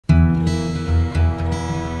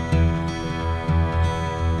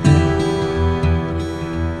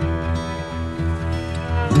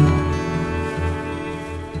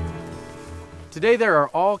Today there are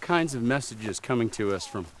all kinds of messages coming to us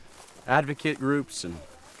from advocate groups and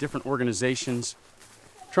different organizations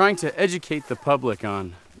trying to educate the public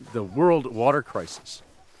on the world water crisis.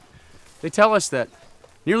 They tell us that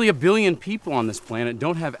nearly 1 billion people on this planet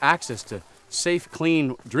don't have access to safe,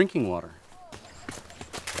 clean drinking water.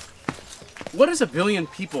 What does 1 billion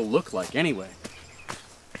people look like anyway?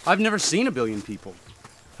 I've never seen 1 billion people.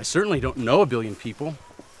 I certainly don't know 1 billion people.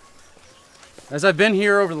 As I've been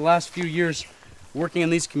here over the last few years working in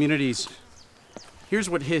these communities, here's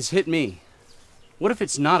what has hit me. What if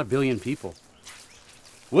it's not 1 billion people?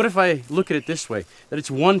 What if I look at it this way, that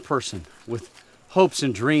it's one person with hopes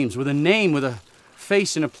and dreams, with a name, with a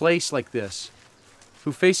face in a place like this,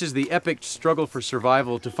 who faces the epic struggle for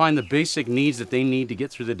survival to find the basic needs that they need to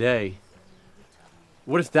get through the day?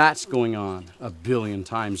 What if that's going on 1 billion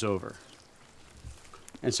times over?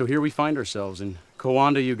 And so here we find ourselves in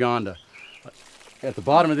Kayunga, Uganda. At the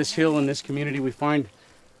bottom of this hill in this community, we find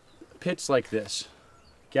pits like this,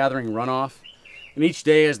 gathering runoff. And each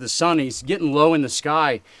day as the sun is getting low in the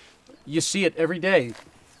sky, you see it every day.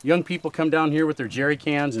 Young people come down here with their jerry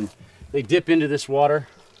cans and they dip into this water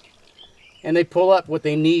and they pull up what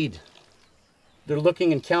they need. They're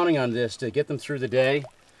looking and counting on this to get them through the day,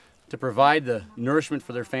 to provide the nourishment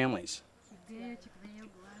for their families.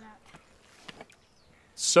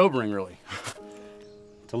 It's sobering, really,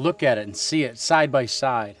 to look at it and see it side by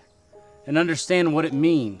side and understand what it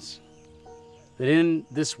means that in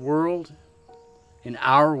this world, in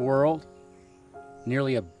our world,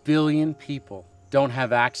 nearly 1 billion people don't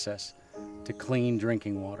have access to clean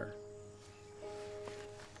drinking water.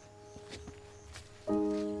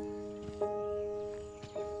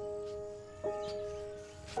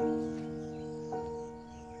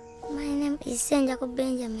 My name is Jacob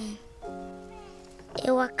Benjamin.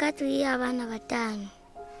 Ewaka tuli abana batano.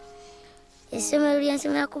 Essomero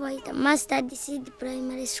lyansomera ko bayita Mustard Seed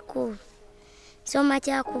Primary School. Soma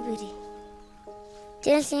kyakubiri.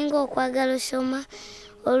 Kyensinga okwagala osoma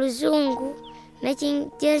Oluzungu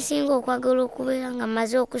kyensinga okwagala okubeera nga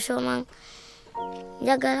maze okusoma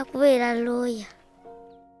njagala kubeera lawyer.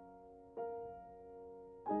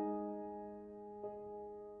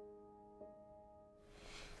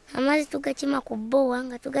 Amazzi tugakima ku bbowa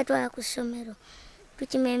nga tugatwala ku ssomero.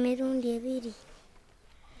 Tukima emirundi 2.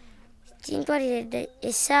 Kintwalira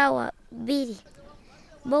essaawa 2.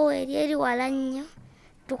 Bbowa eri wala nnyo.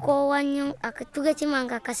 Tukoowa nnyo tugakima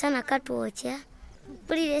nga akasana katwokya.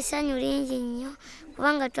 Mpulira essanyu lingi nnyo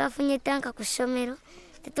kubanga twafunye tanka ku ssomero.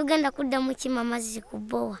 Tetugenda kuddamu kima mazzi ku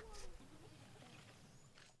bbowa.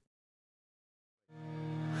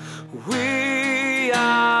 We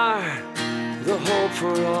are the hope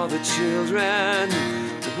for all the children.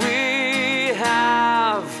 We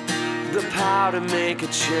have the power to make a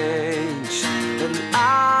change. And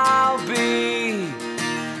I'll be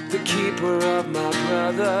the keeper of my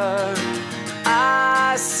brother.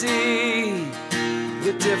 I see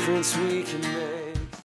the difference we can make.